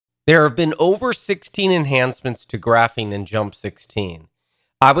There have been over 16 enhancements to graphing in JMP 16.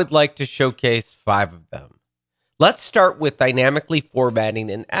 I would like to showcase 5 of them. Let's start with dynamically formatting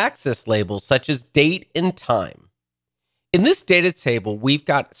an axis label such as date and time. In this data table, we've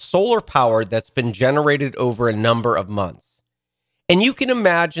got solar power that's been generated over a number of months. And you can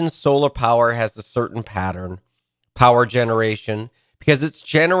imagine solar power has a certain pattern, power generation, because it's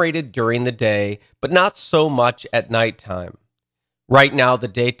generated during the day, but not so much at nighttime. Right now, the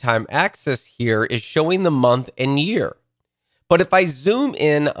daytime axis here is showing the month and year. But if I zoom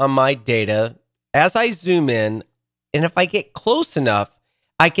in on my data, as I zoom in, and if I get close enough,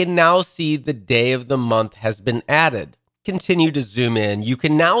 I can now see the day of the month has been added. Continue to zoom in. You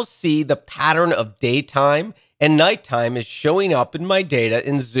can now see the pattern of daytime and nighttime is showing up in my data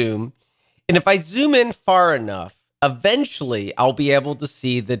in Zoom. And if I zoom in far enough, eventually I'll be able to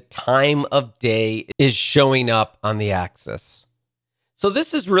see the time of day is showing up on the axis. So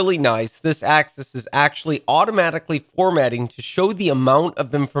this is really nice. This axis is actually automatically formatting to show the amount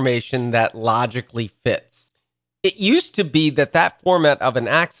of information that logically fits. It used to be that that format of an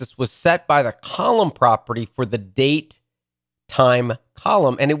axis was set by the column property for the date time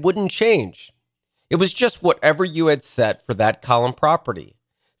column, and it wouldn't change. It was just whatever you had set for that column property.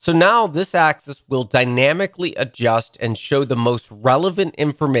 So now this axis will dynamically adjust and show the most relevant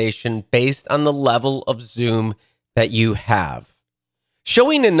information based on the level of zoom that you have.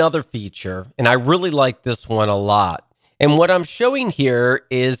 Showing another feature, and I really like this one a lot. And what I'm showing here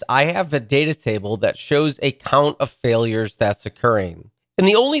is I have a data table that shows a count of failures that's occurring. And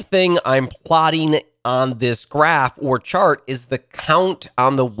the only thing I'm plotting on this graph or chart is the count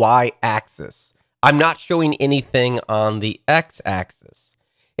on the y-axis. I'm not showing anything on the x-axis.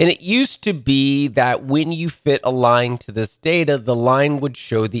 And it used to be that when you fit a line to this data, the line would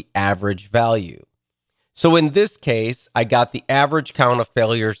show the average value. So in this case, I got the average count of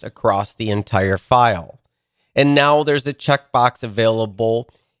failures across the entire file. And now there's a checkbox available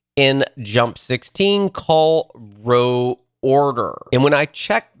in JMP 16 called row order. And when I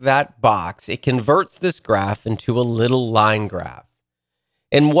check that box, it converts this graph into a little line graph.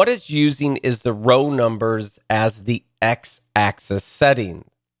 And what it's using is the row numbers as the x-axis setting.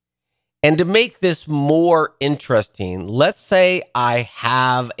 And to make this more interesting, let's say I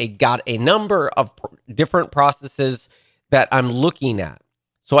have got a number of different processes that I'm looking at.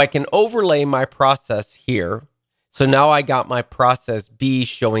 So I can overlay my process here. So now I got my process B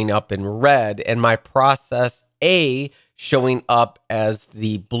showing up in red and my process A showing up as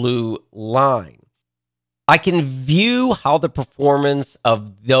the blue line. I can view how the performance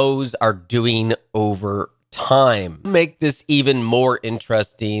of those are doing over time. To make this even more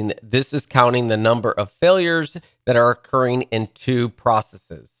interesting, this is counting the number of failures that are occurring in 2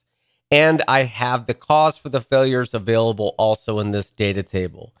 processes. And I have the cause for the failures available also in this data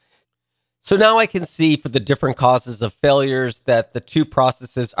table. So now I can see for the different causes of failures that the 2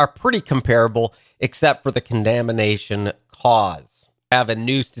 processes are pretty comparable except for the contamination cause. I have a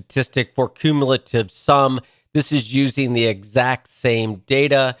new statistic for cumulative sum. This is using the exact same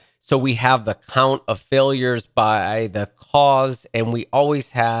data. So we have the count of failures by the cause, and we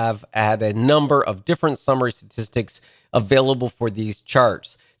always have had a number of different summary statistics available for these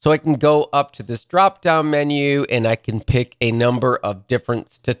charts. So I can go up to this drop-down menu and I can pick a number of different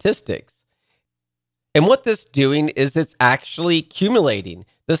statistics. And what this is doing is it's actually accumulating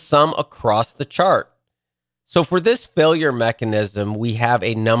the sum across the chart. So for this failure mechanism, we have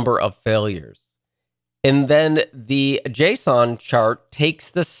a number of failures. And then the JSON chart takes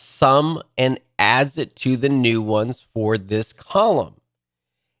the sum and adds it to the new ones for this column.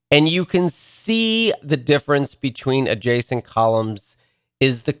 And you can see the difference between adjacent columns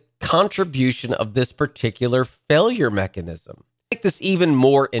is the contribution of this particular failure mechanism. To make this even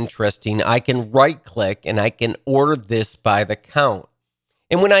more interesting, I can right-click and I can order this by the count.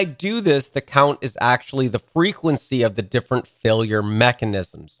 And when I do this, the count is actually the frequency of the different failure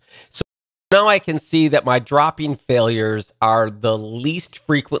mechanisms. So now I can see that my dropping failures are the least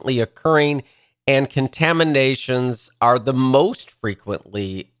frequently occurring and contaminations are the most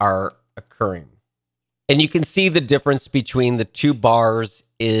frequently occurring. And you can see the difference between the 2 bars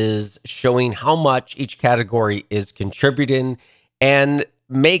is showing how much each category is contributing. And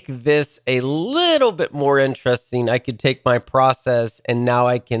make this a little bit more interesting, I could take my process and now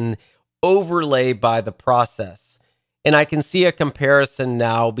I can overlay by the process. And I can see a comparison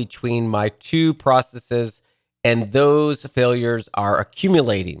now between my 2 processes and those failures are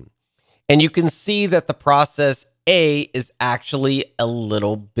accumulating. And you can see that the process A is actually a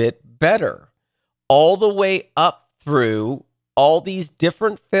little bit better. All the way up through all these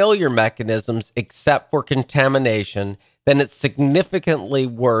different failure mechanisms except for contamination, then it's significantly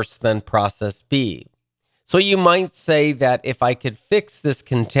worse than process B. So you might say that if I could fix this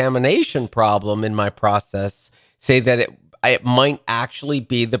contamination problem in my process, say that it might actually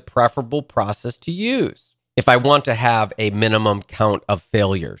be the preferable process to use if I want to have a minimum count of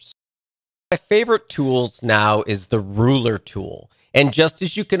failures. My favorite tools now is the ruler tool. And just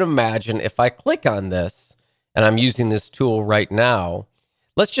as you can imagine, if I click on this, and I'm using this tool right now,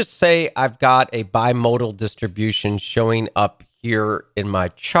 let's just say I've got a bimodal distribution showing up here in my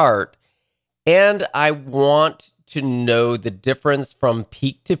chart, and I want to know the difference from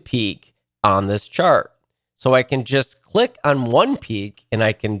peak to peak on this chart. So I can just click on one peak and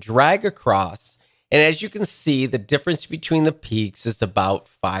I can drag across. And as you can see, the difference between the peaks is about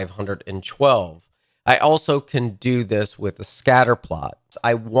 512. I also can do this with a scatter plot.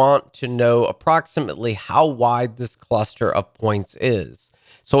 I want to know approximately how wide this cluster of points is.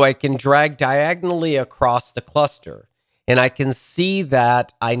 So I can drag diagonally across the cluster. And I can see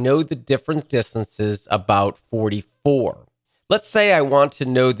that I know the different distances about 44. Let's say I want to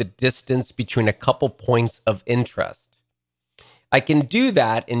know the distance between a couple points of interest. I can do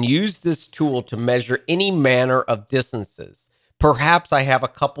that and use this tool to measure any manner of distances. Perhaps I have a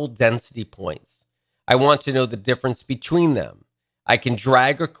couple density points. I want to know the difference between them. I can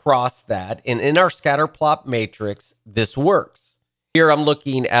drag across that, and in our scatter plot matrix, this works. Here I'm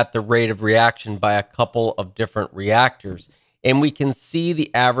looking at the rate of reaction by a couple of different reactors, and we can see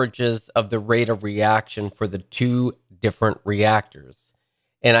the averages of the rate of reaction for the two different reactors.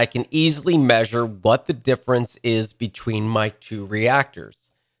 And I can easily measure what the difference is between my two reactors.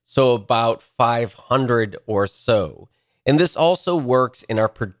 So about 500 or so. And this also works in our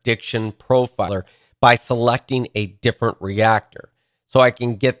prediction profiler by selecting a different reactor. So I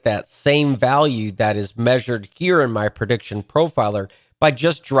can get that same value that is measured here in my prediction profiler by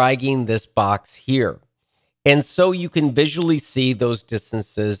just dragging this box here. And so you can visually see those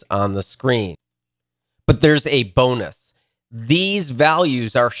distances on the screen. But there's a bonus. These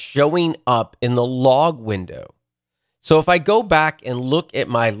values are showing up in the log window. So if I go back and look at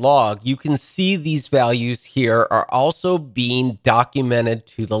my log, you can see these values here are also being documented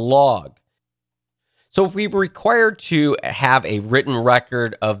to the log. So if we were required to have a written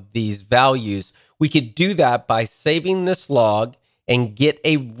record of these values, we could do that by saving this log and get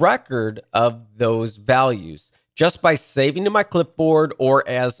a record of those values just by saving to my clipboard or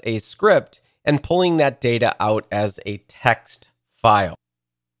as a script and pulling that data out as a text file.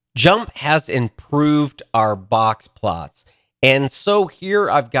 JMP has improved our box plots. And so here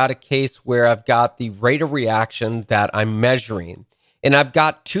I've got a case where I've got the rate of reaction that I'm measuring. And I've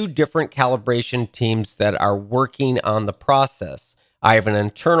got two different calibration teams that are working on the process. I have an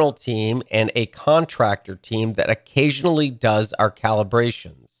internal team and a contractor team that occasionally does our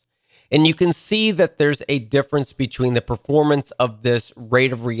calibrations. And you can see that there's a difference between the performance of this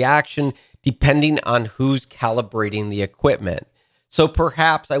rate of reaction depending on who's calibrating the equipment. So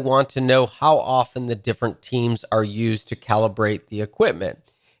perhaps I want to know how often the different teams are used to calibrate the equipment.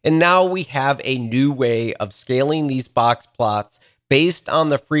 And now we have a new way of scaling these box plots based on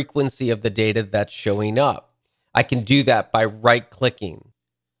the frequency of the data that's showing up. I can do that by right-clicking.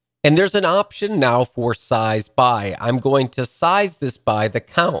 And there's an option now for size by. I'm going to size this by the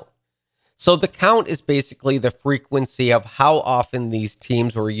count. So the count is basically the frequency of how often these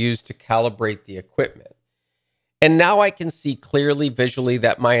teams were used to calibrate the equipment. And now I can see clearly visually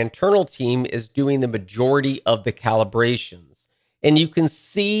that my internal team is doing the majority of the calibrations. And you can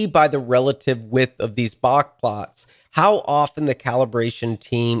see by the relative width of these box plots how often the calibration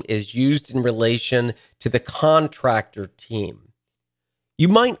team is used in relation to the contractor team. You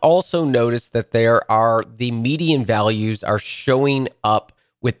might also notice that the median values are showing up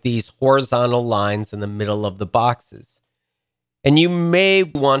with these horizontal lines in the middle of the boxes. And you may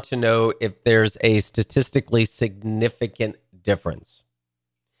want to know if there's a statistically significant difference.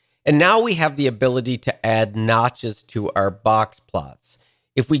 And now we have the ability to add notches to our box plots.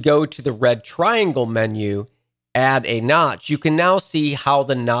 If we go to the red triangle menu, add a notch, you can now see how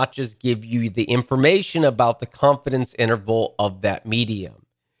the notches give you the information about the confidence interval of that medium.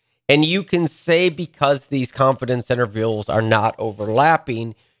 And you can say because these confidence intervals are not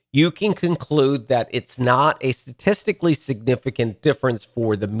overlapping, you can conclude that it's not a statistically significant difference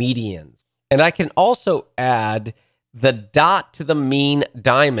for the medians. And I can also add the dot to the mean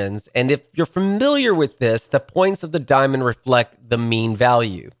diamonds. And if you're familiar with this, the points of the diamond reflect the mean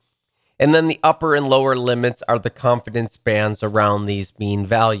value. And then the upper and lower limits are the confidence bands around these mean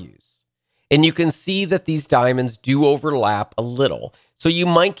values. And you can see that these diamonds do overlap a little. So you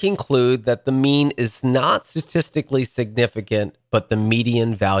might conclude that the mean is not statistically significant, but the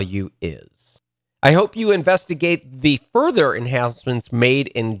median value is. I hope you investigate the further enhancements made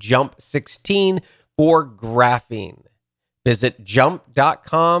in Jump 16 for graphing. Visit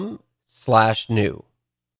jump.com/new.